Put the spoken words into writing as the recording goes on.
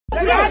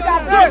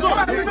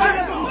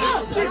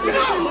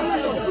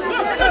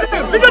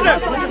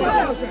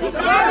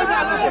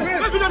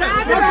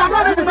You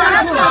cannot be my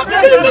nation.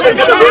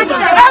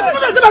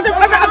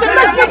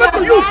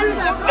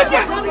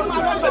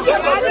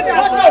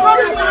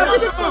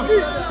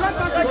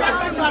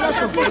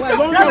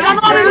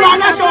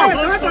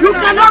 You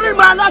cannot be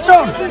my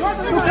nation.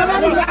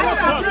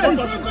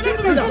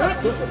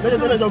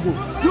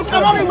 You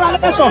cannot be my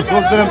nation.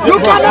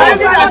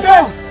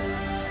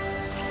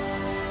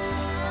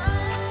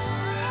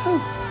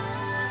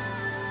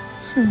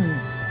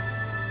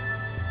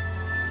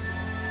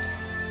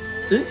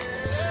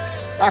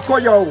 I call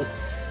you,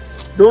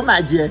 though,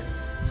 my dear.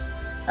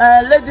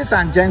 Ladies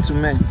and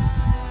gentlemen,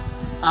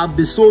 I've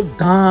been so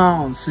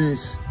down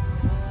since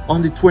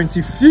on the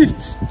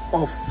 25th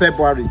of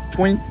February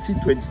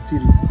 2023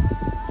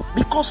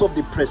 because of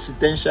the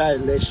presidential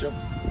election.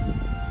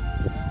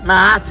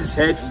 My heart is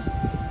heavy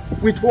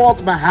with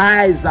what my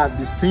eyes have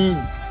been seeing,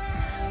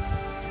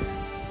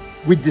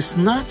 with the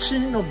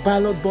snatching of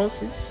ballot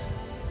boxes,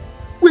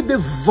 with the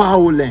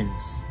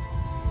violence,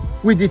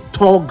 with the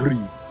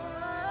thuggery.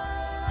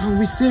 And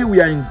we say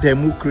we are in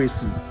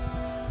democracy.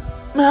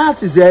 My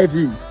heart is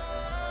heavy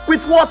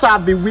with what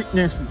I've been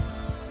witnessing.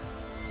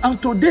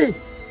 And today,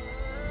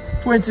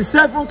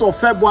 27th of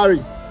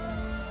February,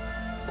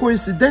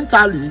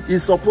 coincidentally,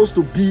 is supposed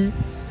to be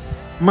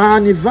my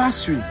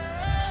anniversary.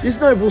 It's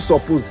not even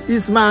supposed.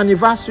 It's my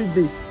anniversary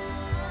day.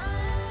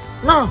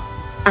 Now,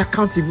 I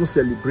can't even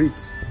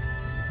celebrate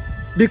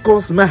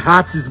because my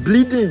heart is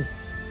bleeding.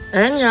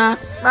 And yeah,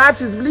 my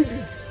heart is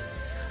bleeding.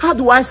 How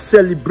do I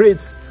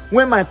celebrate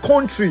when my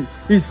country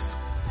is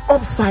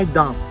upside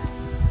down?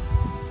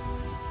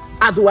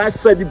 How do I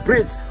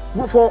celebrate?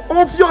 For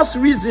obvious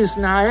reasons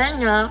now,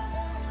 yeah?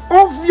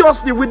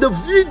 Obviously, with the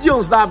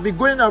videos that have been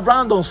going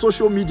around on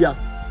social media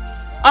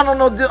and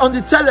on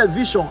the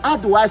television, how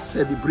do I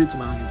celebrate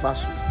my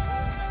anniversary?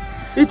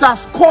 It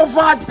has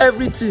covered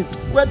everything.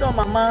 Well done,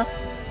 Mama.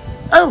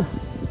 Oh,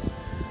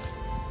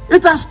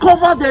 it has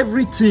covered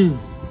everything.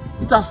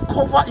 It has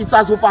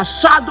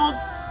overshadowed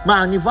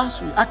my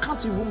anniversary. I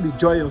can't even be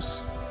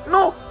joyous.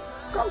 No,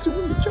 I can't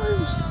even be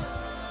joyous.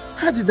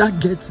 How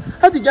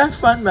did I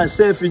find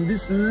myself in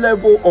this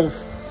level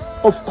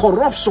of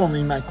corruption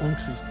in my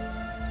country?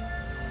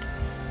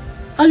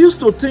 I used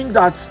to think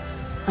that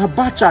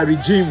Abacha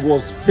regime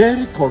was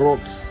very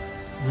corrupt.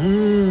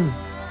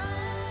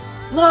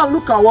 Now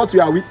look at what we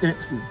are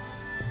witnessing.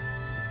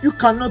 You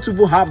cannot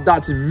even have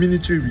that in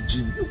military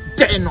regime. You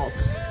dare not.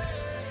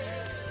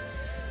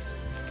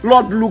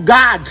 Lord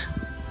Lugard,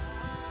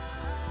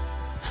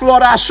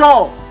 Flora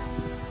Shaw,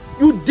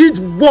 you did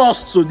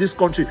worse to this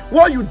country.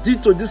 What you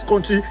did to this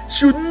country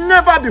should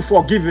never be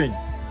forgiven.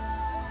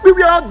 We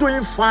were all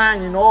doing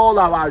fine in all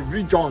our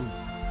region.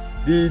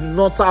 The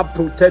Northern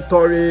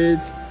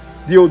Protectorate,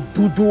 the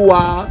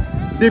Oduduwa,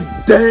 the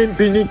then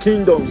Benin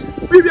Kingdoms.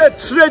 We were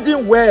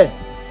trading well.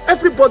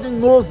 Everybody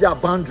knows their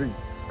boundary.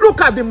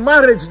 Look at the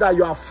marriage that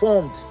you have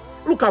formed.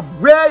 Look at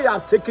where you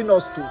are taking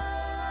us to.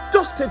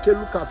 Just take a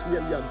look at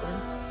where we are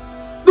going.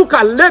 Look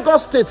at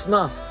Lagos State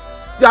now.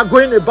 They are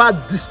going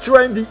about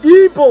destroying the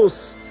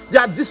Igbos. They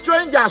are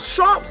destroying their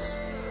shops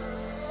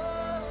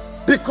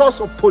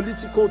because of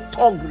political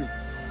thuggery.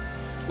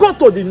 Go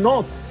to the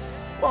north.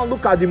 Go and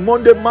look at the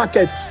Monday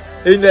market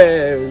in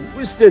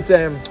which state?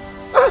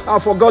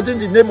 I've forgotten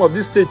the name of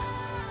this state.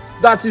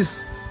 That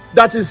is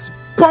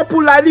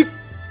popularly,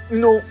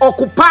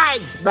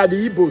 occupied by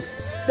the Igbos.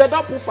 They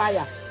don't put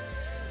fire.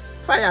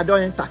 Fire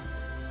don't enter.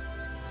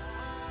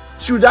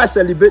 Should I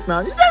celebrate my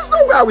anniversary? There's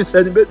no way I will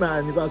celebrate my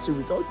anniversary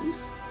without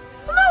this.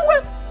 No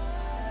way.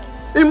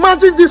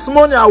 Imagine this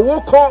morning I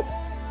woke up.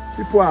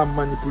 People are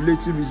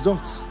manipulating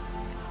results.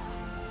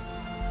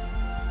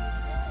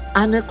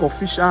 INEC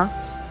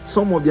officials,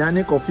 some of the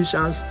INEC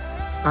officials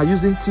are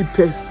using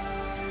TPS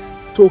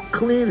to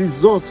clean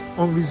results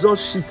on result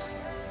sheets.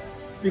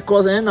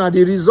 Because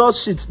the result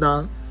sheets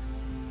now,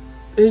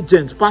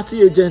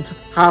 party agents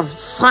have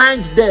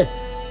signed there.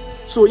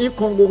 So in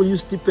Congo,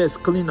 use TPS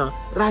cleaner,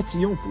 write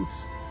your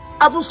inputs.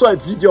 I even saw a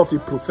video of a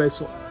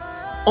professor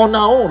on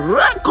our own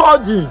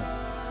recording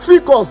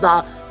figures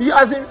that he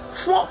has in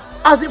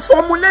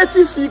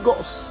formulating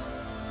figures.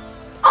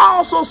 I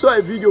also saw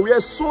a video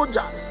where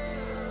soldiers,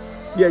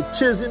 they're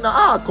chasing,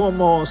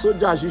 come on,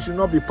 soldiers, you should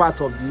not be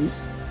part of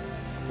this.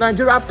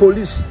 Nigeria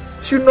police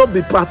should not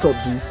be part of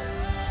this.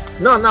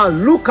 Now,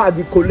 look at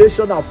the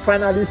collation that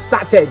finally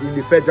started in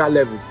the federal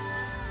level.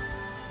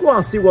 Go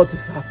and see what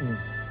is happening.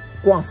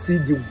 Go and see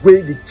the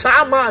way the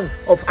chairman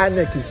of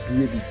INEC is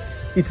behaving.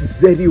 It is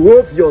very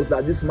obvious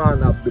that this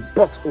man has been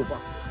bought over.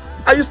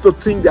 I used to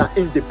think they are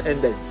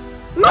independent.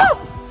 No,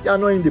 they are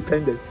not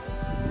independent.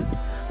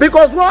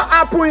 Because what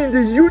happened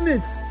in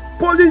the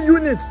polling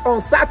unit on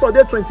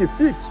Saturday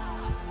 25th,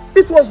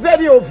 it was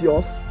very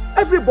obvious.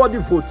 Everybody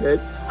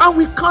voted and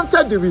we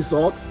counted the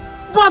results.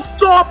 But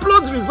to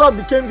upload the result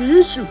became the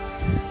issue.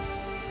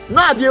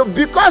 Now,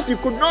 because you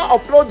could not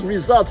upload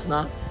results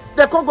now,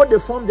 they can't go, they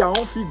form their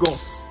own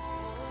figures.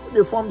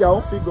 They form their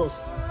own figures.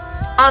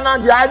 And now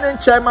the INEC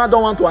chairman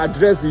don't want to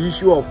address the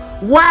issue of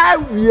why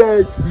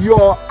were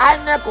your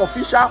INEC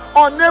official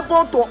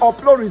unable to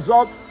upload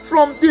results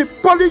from the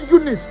polling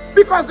unit,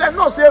 because they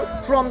know say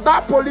from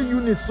that polling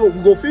unit, so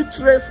we go fit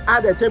trace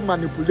how they take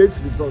manipulate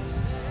results.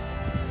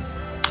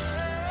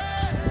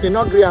 You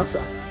not great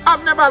answer.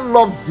 I've never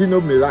loved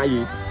Dino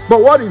Melaye,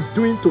 but what he's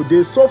doing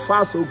today, so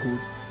far so good,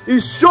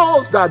 it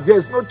shows that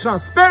there's no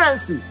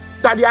transparency,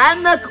 that the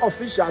INEC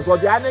officials or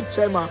the INEC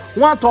chairman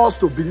want us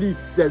to believe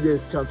that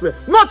there's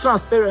transparency. No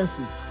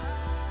transparency.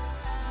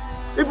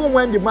 Even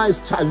when the man is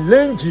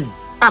challenging,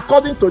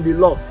 according to the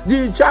law,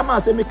 the chairman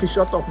say make it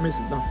shut up, miss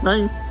it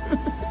down.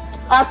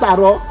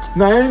 After all,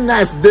 na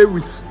nice day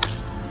with.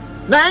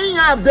 Na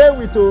have day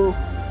with oh.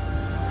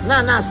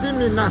 Nah, see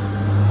me now.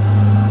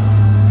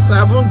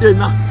 7 days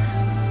now.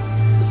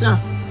 See,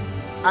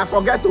 I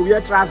forget to wear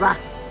trousers.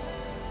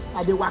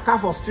 I dey walk out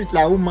for street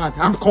like woman.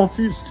 I'm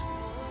confused.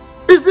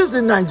 Is this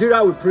the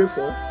Nigeria we pray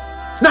for?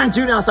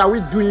 Nigerians, are we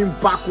doing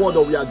backward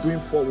or we are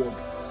doing forward?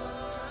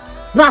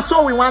 Now,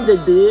 so we want the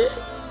day.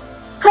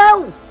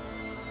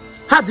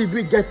 How did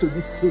we get to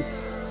this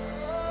state?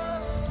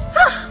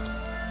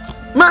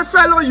 My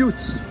fellow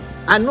youths,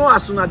 I know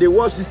as soon as they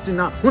watch this thing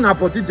now, una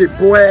body the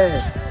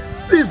boy.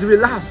 Please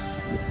relax.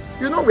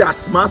 You know we are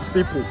smart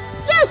people.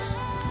 Yes.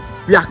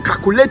 We are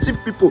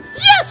calculative people.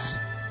 Yes.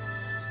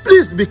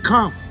 Please be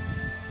calm.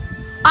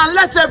 And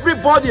let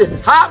everybody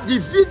have the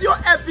video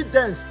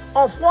evidence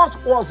of what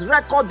was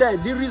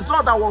recorded, the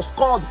result that was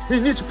called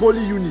in each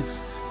polling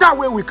unit. That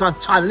way we can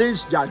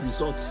challenge their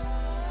results.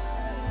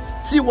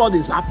 See what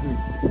is happening.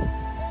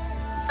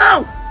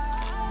 Oh,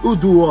 who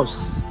do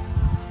us?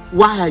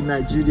 Why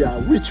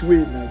Nigeria? Which way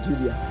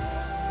Nigeria?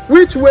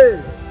 Which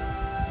way?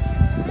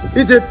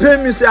 If they pay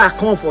me, say I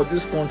come for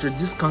this country,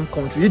 this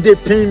country. If they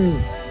pay me.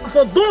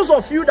 For those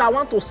of you that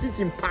want to sit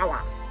in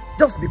power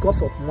just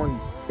because of money,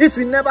 it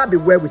will never be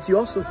well with you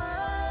also.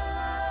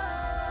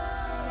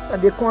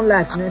 But they come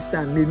life next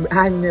time. Maybe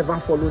I never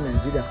follow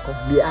Nigeria come.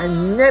 Maybe I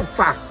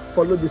never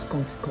follow this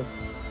country come.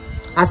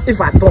 As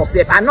if I thought,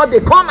 if I know they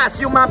come as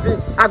human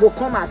being, I go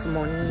come as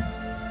money.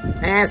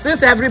 And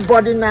since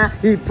everybody now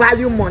he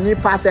value money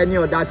past any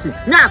other thing,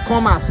 now I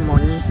come as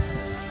money.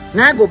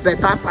 Now I go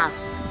better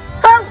pass.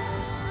 How?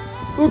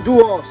 Who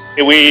do us?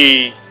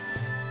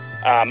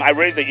 I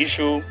raised the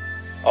issue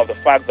of the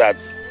fact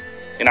that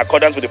in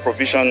accordance with the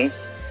provision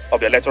of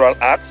the Electoral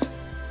Act,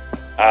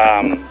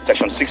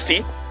 Section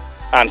 60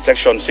 and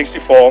Section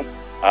 64, 4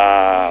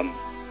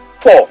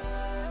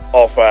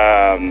 of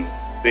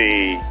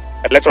the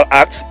Electoral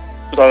Act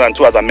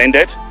 2002 as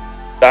amended,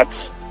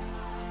 that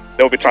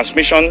there will be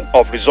transmission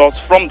of results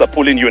from the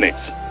polling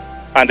units.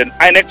 And the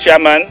INEC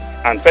chairman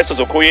and Festus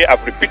Okoye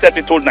have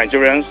repeatedly told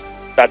Nigerians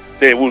that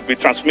there will be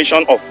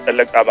transmission of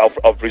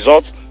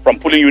results from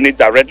polling unit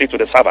directly to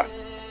the server.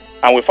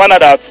 And we found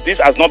out that this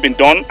has not been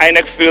done.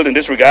 INEC failed in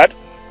this regard.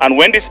 And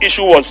when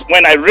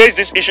I raised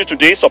this issue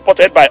today,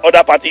 supported by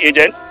other party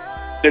agents,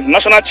 the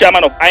national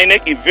chairman of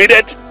INEC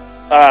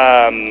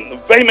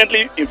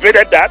vehemently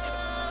invaded that,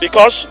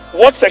 because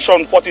what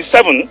Section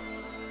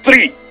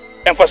 47(3)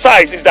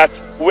 emphasized is that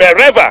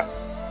wherever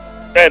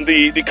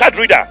the card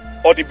reader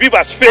or the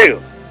beavers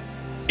fail,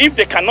 if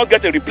they cannot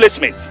get a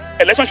replacement,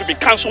 election should be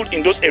cancelled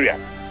in those areas.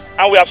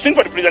 And we have seen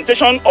from the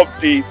presentation of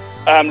the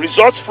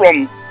results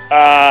from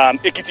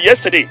Ekiti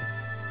yesterday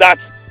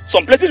that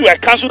some places were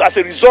cancelled as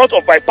a result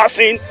of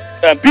bypassing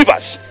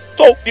beavers.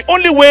 So the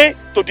only way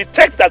to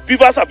detect that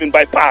beavers have been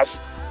bypassed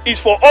is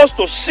for us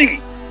to see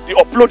the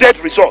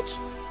uploaded results.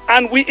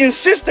 And we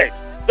insisted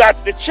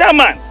that the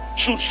chairman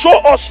should show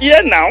us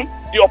here now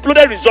the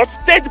uploaded results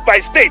state by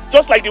state,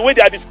 just like the way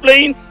they are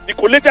displaying the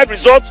collated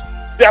results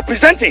they are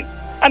presenting.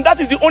 And that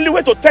is the only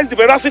way to test the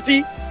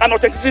veracity and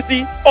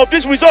authenticity of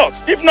these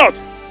results. If not,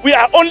 we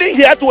are only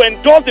here to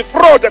endorse the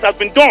fraud that has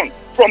been done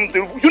from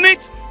the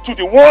unit to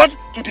the ward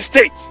to the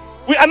state.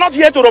 We are not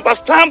here to rubber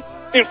stamp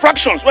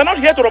infractions. We are not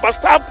here to rubber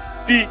stamp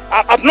the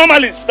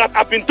abnormalities that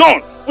have been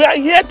done. We are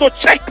here to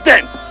check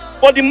them.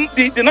 But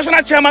the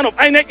national chairman of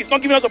INEC is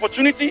not giving us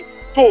opportunity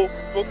to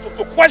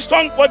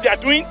question what they are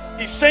doing.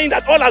 He's saying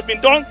that all has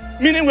been done,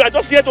 meaning we are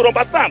just here to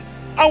rubber stamp.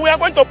 And we are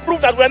going to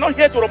prove that we are not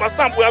here to rubber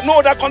stamp. We have no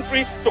other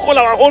country to call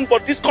our own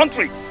but this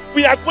country.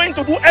 We are going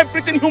to do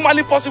everything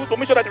humanly possible to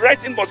make sure that the right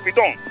thing must be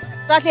done.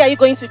 Exactly, are you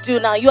going to do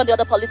now, you and the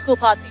other political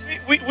parties?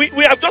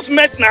 We have just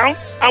met now,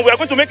 and we are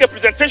going to make a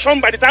presentation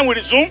by the time we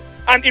resume.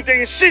 And if they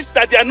insist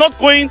that they are not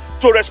going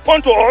to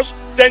respond to us,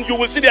 then you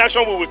will see the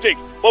action we will take.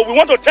 But we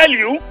want to tell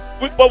you,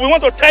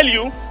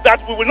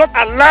 that we will not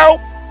allow,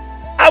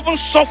 having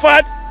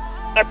suffered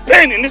a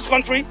pain in this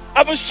country,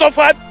 having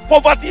suffered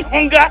poverty,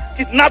 hunger,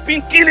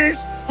 kidnapping, killings,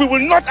 we will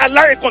not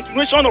allow a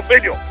continuation of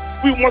failure.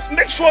 We must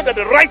make sure that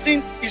the right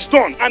thing is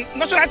done. And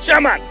national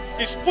chairman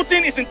is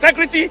putting his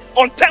integrity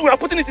on test. We are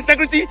putting his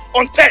integrity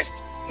on test.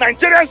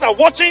 Nigerians are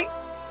watching.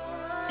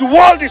 The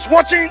world is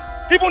watching.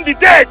 Even the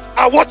dead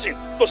are watching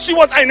to see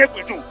what INEC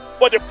will do.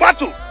 But the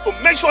battle to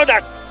make sure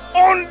that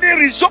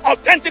only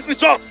authentic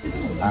results.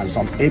 And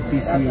some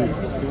APC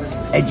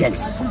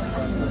agents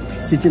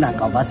sitting and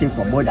conversing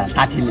for more than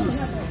 30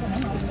 minutes.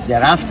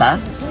 Thereafter,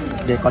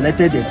 they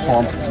collected the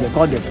form. They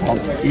called the form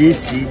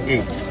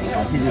EC8. You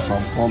can see this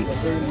form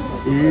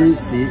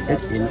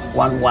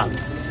EC811.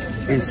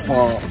 It's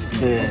for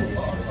the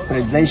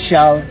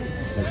presidential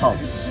return.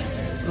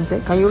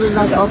 Okay, can you read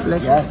that up,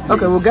 please? Yes,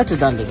 okay, we'll get to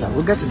that later.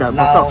 We'll get to that.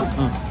 Now,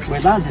 we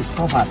now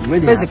discovered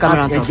when they have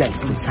asked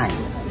agents to sign.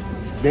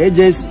 The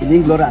agents in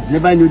England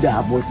never knew they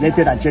have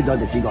calculated and checked all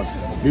the figures.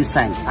 They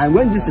signed. And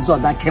when this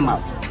result that came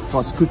out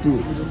for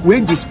scrutiny,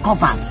 we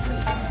discovered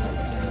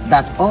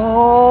that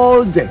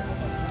all the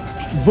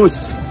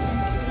votes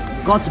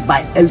got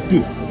by LP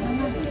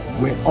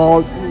were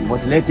all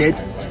calculated,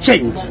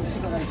 changed,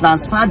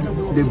 transferred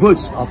the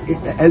votes of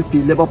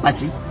LP Labour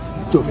Party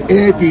to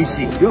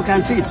APC. You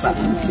can see it, sir.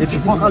 If you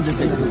focus the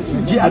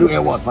GRA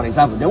word, for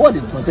example, the word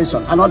in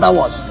quotation, another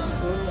word.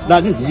 Now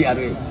this is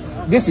GRA.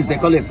 This is the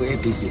color for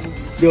APC.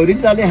 They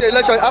originally the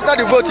election after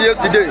the vote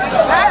yesterday,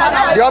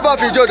 the Abba of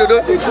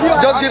Ijododo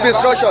just give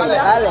instruction.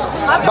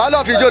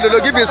 Bala of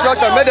Ijododo give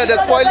instruction, made them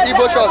spoil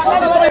Igbo shops.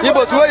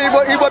 Igbos where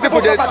Igbo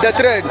people they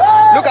trade.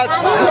 Look at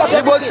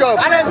Igbo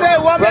shop.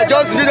 We are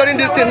just videoing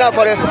this thing now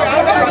for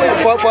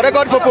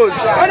record purpose.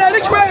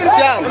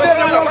 Yeah.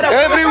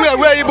 Everywhere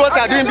where Igbos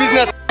are doing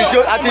business,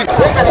 at it.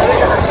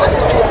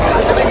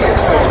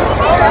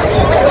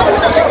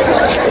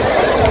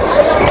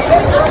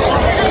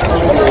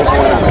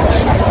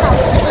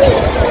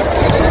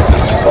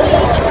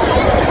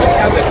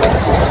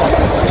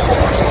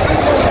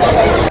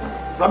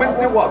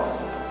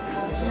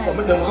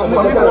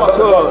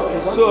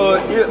 So,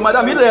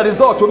 madam, if the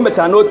result to make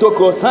no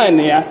to sign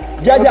here,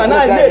 Jaja,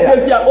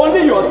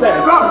 only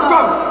yourself.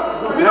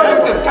 If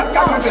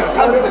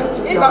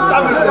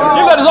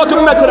the result to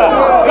make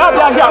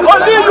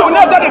only you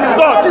know that the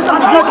result.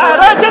 You are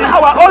writing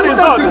our own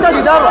result.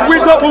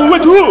 With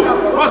who?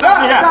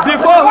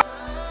 Before.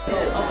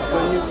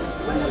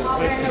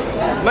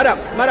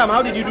 Madam,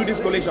 how did you do this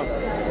collation?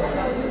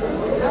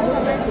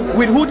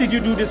 With who did you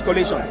do this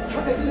collation?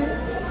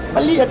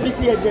 Only a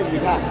PC agent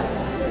with her.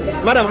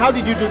 Madam, how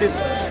did you do this?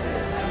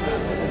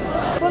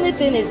 The only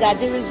thing is that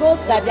the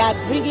results that they are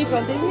bringing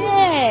from the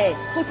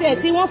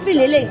see one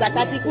feeling but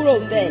that is cool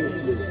there.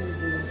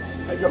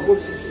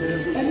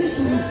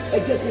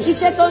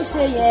 Iṣẹ́ tó ń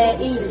ṣe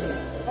yẹn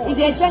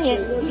ìdè iṣẹ́ yẹn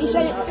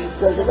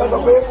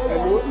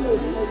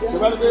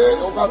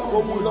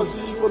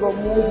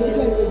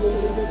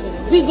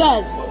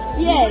Rivers,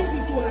 yes.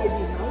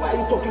 Why are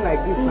you talking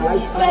like this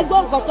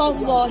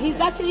now? He's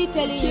actually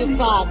telling you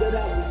facts.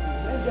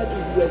 We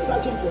were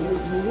searching for you. You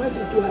went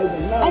into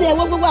hiding. Now. And then I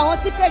want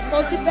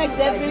T-Pex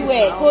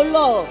everywhere.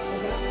 Color.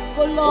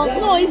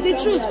 No, it's the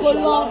truth.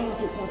 Color.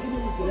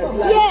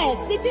 Yes,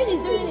 the thing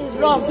he's doing is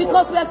wrong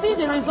because we are seeing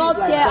the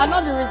results here and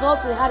not the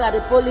results we had at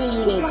the polling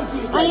units.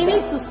 And he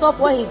needs to stop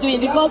what he's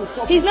doing because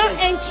he's not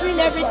entering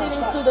everything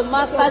into the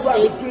master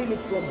sheet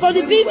for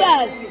the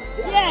beavers.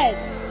 Yes.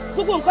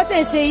 Google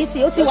cotton shades,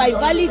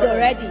 valid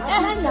already.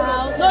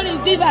 Now, not in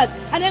beavers.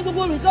 And then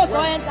Google result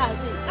go enter.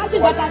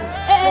 Nothing but that.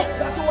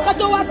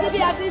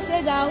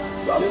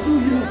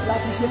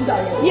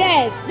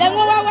 Yes, then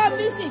what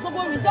missing?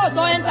 Google result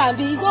go enter.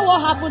 It's not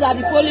what happened at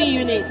the polling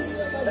units.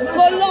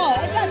 Color,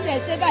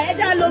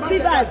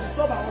 beavers.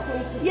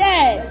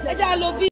 Yeah,